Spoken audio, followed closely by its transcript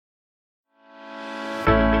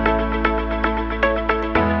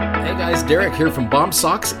guys, Derek here from Bomb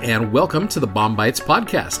Socks, and welcome to the BOM-BITES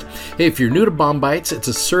podcast. Hey, if you're new to BOM-BITES, it's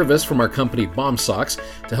a service from our company Bomb Socks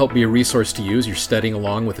to help be a resource to use. You're studying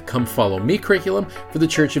along with the Come Follow Me curriculum for the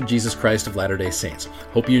Church of Jesus Christ of Latter-day Saints.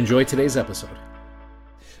 Hope you enjoy today's episode.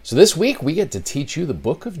 So this week, we get to teach you the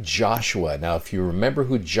book of Joshua. Now, if you remember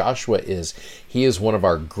who Joshua is, he is one of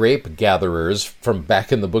our grape gatherers from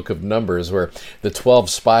back in the book of Numbers, where the 12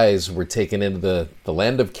 spies were taken into the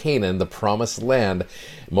land of Canaan, the promised land.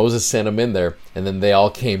 Moses sent them in there, and then they all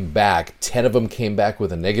came back. 10 of them came back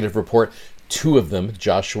with a negative report. 2 of them,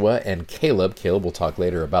 Joshua and Caleb we'll talk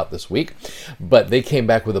later about this week, but they came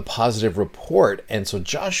back with a positive report, and so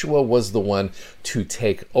Joshua was the one to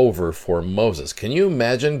take over for Moses. Can you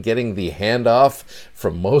imagine getting the handoff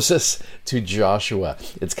from Moses to Joshua?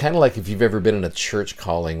 It's kind of like if you've ever been in a church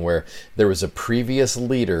calling where there was a previous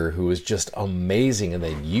leader who was just amazing, and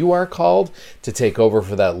then you are called to take over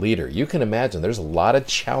for that leader. You can imagine there's a lot of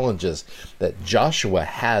challenges that Joshua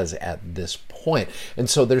has at this point. And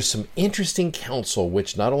so there's some interesting counsel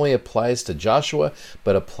which not only applies to Joshua,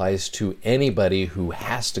 but applies to anybody who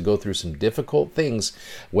has to go through some difficult things,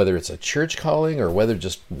 whether it's a church calling or whether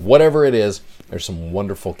just whatever it is. There's some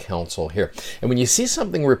wonderful counsel here. And when you see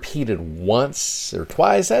something repeated once or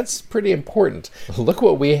twice, that's pretty important. Look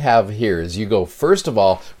what we have here as you go. First of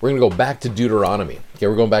all, we're going to go back to Deuteronomy. Okay,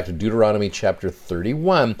 we're going back to Deuteronomy chapter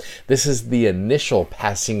 31. This is the initial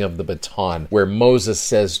passing of the baton where Moses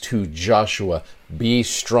says to Joshua, "Be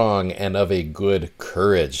strong and of a good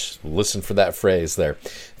courage." Listen for that phrase there.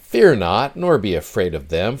 "Fear not, nor be afraid of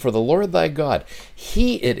them, for the Lord thy God,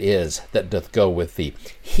 he it is that doth go with thee.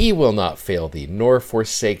 He will not fail thee, nor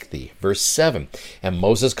forsake thee." Verse 7, "And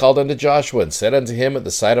Moses called unto Joshua, and said unto him at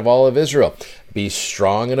the sight of all of Israel, Be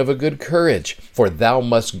strong and of a good courage, for thou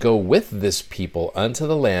must go with this people unto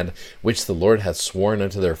the land which the Lord hath sworn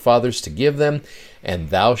unto their fathers to give them, and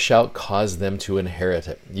thou shalt cause them to inherit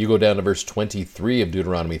it." You go down to verse 23 of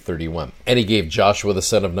Deuteronomy 31. "And he gave Joshua the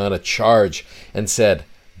son of Nun a charge, and said,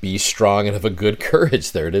 Be strong and of a good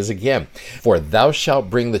courage." There it is again. "For thou shalt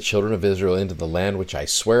bring the children of Israel into the land which I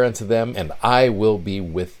swear unto them, and I will be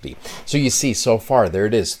with thee." So you see, so far, there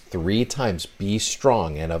it is 3 times, be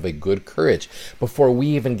strong and of a good courage, before we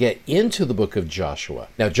even get into the book of Joshua.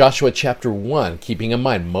 Now, Joshua chapter 1, keeping in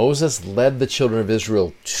mind, Moses led the children of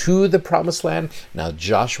Israel to the promised land. Now,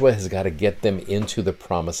 Joshua has got to get them into the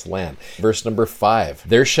promised land. Verse number 5,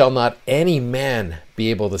 "There shall not any man be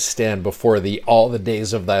able to stand before thee all the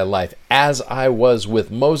days of thy life. As I was with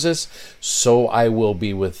Moses, so I will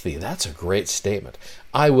be with thee." That's a great statement.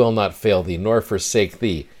 "I will not fail thee, nor forsake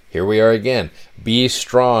thee." Here we are again. "Be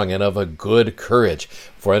strong and of a good courage.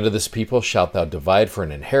 For unto this people shalt thou divide for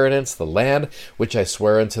an inheritance the land which I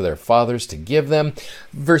swear unto their fathers to give them."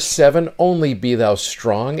 Verse 7, "Only be thou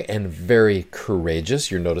strong and very courageous."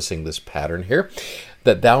 You're noticing this pattern here.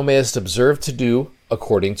 "That thou mayest observe to do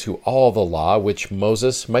according to all the law which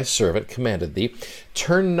Moses my servant commanded thee.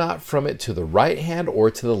 Turn not from it to the right hand or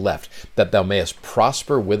to the left, that thou mayest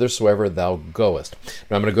prosper whithersoever thou goest."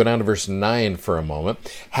 Now I'm going to go down to verse 9 for a moment.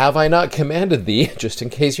 "Have I not commanded thee," just in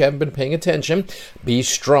case you haven't been paying attention, "be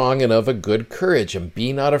strong and of a good courage, and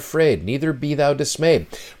be not afraid, neither be thou dismayed.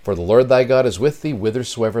 For the Lord thy God is with thee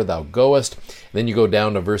whithersoever thou goest." And then you go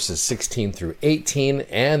down to verses 16 through 18.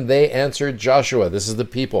 "And they answered Joshua," this is the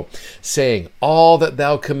people, "saying, All that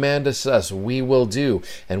thou commandest us we will do,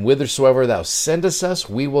 and whithersoever thou sendest us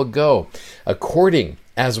we will go, according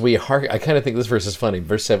as we hearken." I kind of think this verse is funny.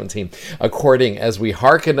 Verse 17, "According as we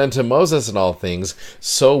hearken unto Moses in all things,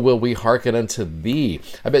 so will we hearken unto thee."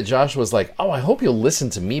 I bet Joshua's like, "Oh, I hope you'll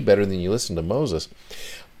listen to me better than you listen to Moses."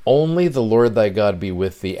 "Only the Lord thy God be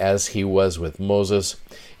with thee as he was with Moses."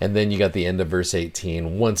 And then you got the end of verse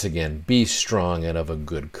 18. Once again, "Be strong and of a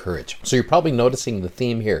good courage." So you're probably noticing the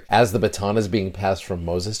theme here. As the baton is being passed from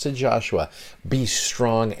Moses to Joshua, be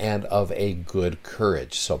strong and of a good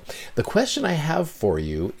courage. So the question I have for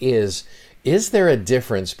you is there a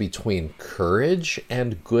difference between courage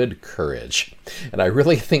and good courage? And I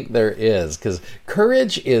really think there is, because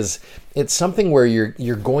courage it's something where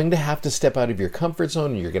you're going to have to step out of your comfort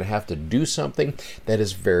zone, and you're going to have to do something that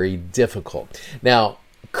is very difficult. Now,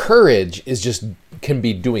 courage can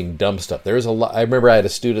be doing dumb stuff. There's a lot. I remember I had a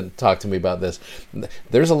student talk to me about this.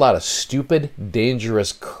 There's a lot of stupid,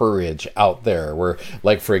 dangerous courage out there where,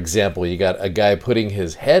 like, for example, you got a guy putting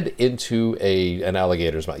his head into an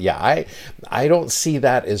alligator's mouth. Yeah, I don't see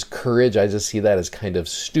that as courage. I just see that as kind of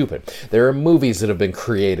stupid. There are movies that have been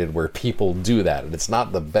created where people do that, and it's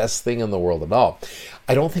not the best thing in the world at all.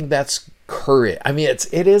 I don't think that's courage. I mean,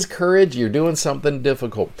 it is courage. You're doing something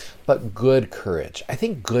difficult, but good courage. I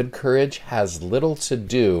think good courage has little to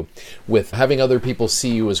do with having other people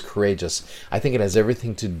see you as courageous. I think it has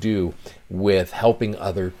everything to do with helping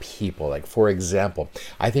other people. Like, for example,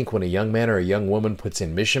 I think when a young man or a young woman puts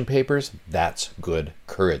in mission papers, that's good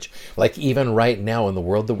courage. Like, even right now in the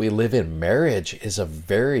world that we live in, marriage is a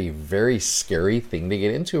very, very scary thing to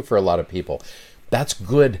get into for a lot of people. That's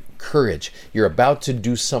good courage. You're about to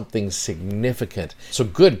do something significant. So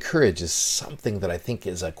good courage is something that I think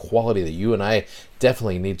is a quality that you and I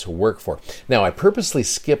definitely need to work for. Now, I purposely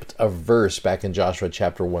skipped a verse back in Joshua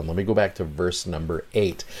chapter 1. Let me go back to verse number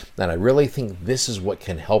 8. And I really think this is what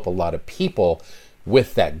can help a lot of people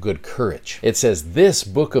with that good courage. It says, "This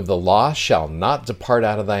book of the law shall not depart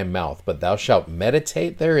out of thy mouth, but thou shalt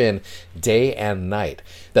meditate therein day and night,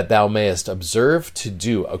 that thou mayest observe to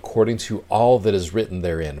do according to all that is written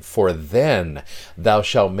therein. For then thou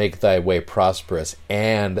shalt make thy way prosperous,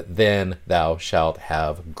 and then thou shalt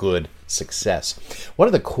have good success." One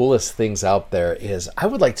of the coolest things out there is, I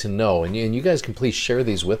would like to know, and you guys can please share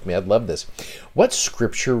these with me, I'd love this. What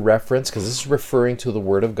scripture reference, because this is referring to the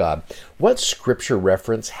Word of God, what scripture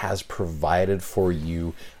reference has provided for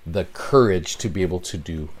you the courage to be able to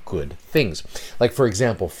do good things? Like, for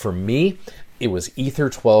example, for me, it was Ether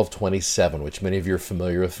 12:27, which many of you are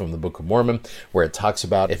familiar with from the Book of Mormon, where it talks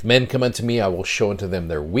about, "If men come unto me, I will show unto them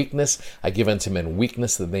their weakness. I give unto men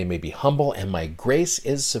weakness that they may be humble, and my grace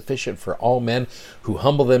is sufficient for all men who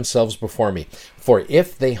humble themselves before me. For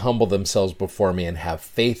if they humble themselves before me and have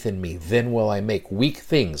faith in me, then will I make weak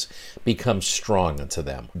things become strong unto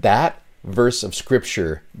them." That verse of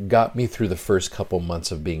scripture got me through the first couple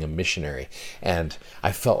months of being a missionary. And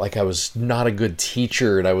I felt like I was not a good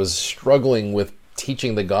teacher, and I was struggling with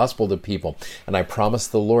teaching the gospel to people. And I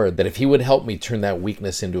promised the Lord that if He would help me turn that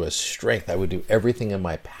weakness into a strength, I would do everything in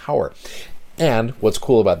my power. And what's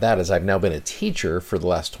cool about that is I've now been a teacher for the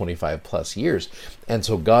last 25 plus years. And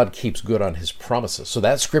so God keeps good on His promises. So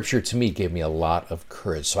that scripture to me gave me a lot of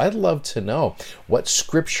courage. So I'd love to know, what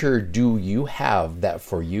scripture do you have that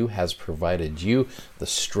for you has provided you the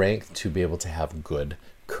strength to be able to have good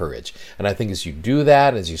courage? And I think as you do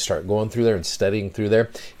that, as you start going through there and studying through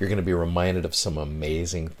there, you're going to be reminded of some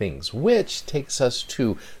amazing things, which takes us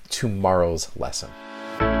to tomorrow's lesson.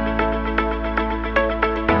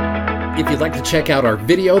 If you'd like to check out our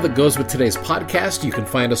video that goes with today's podcast, you can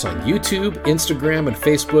find us on YouTube, Instagram, and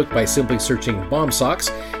Facebook by simply searching BOM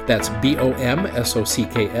Socks. That's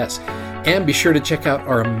BOMSOCKS. And be sure to check out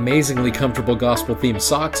our amazingly comfortable gospel-themed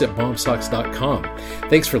socks at BOMSocks.com.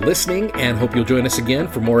 Thanks for listening, and hope you'll join us again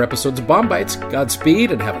for more episodes of BOM-BITES.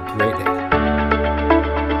 Godspeed, and have a great day.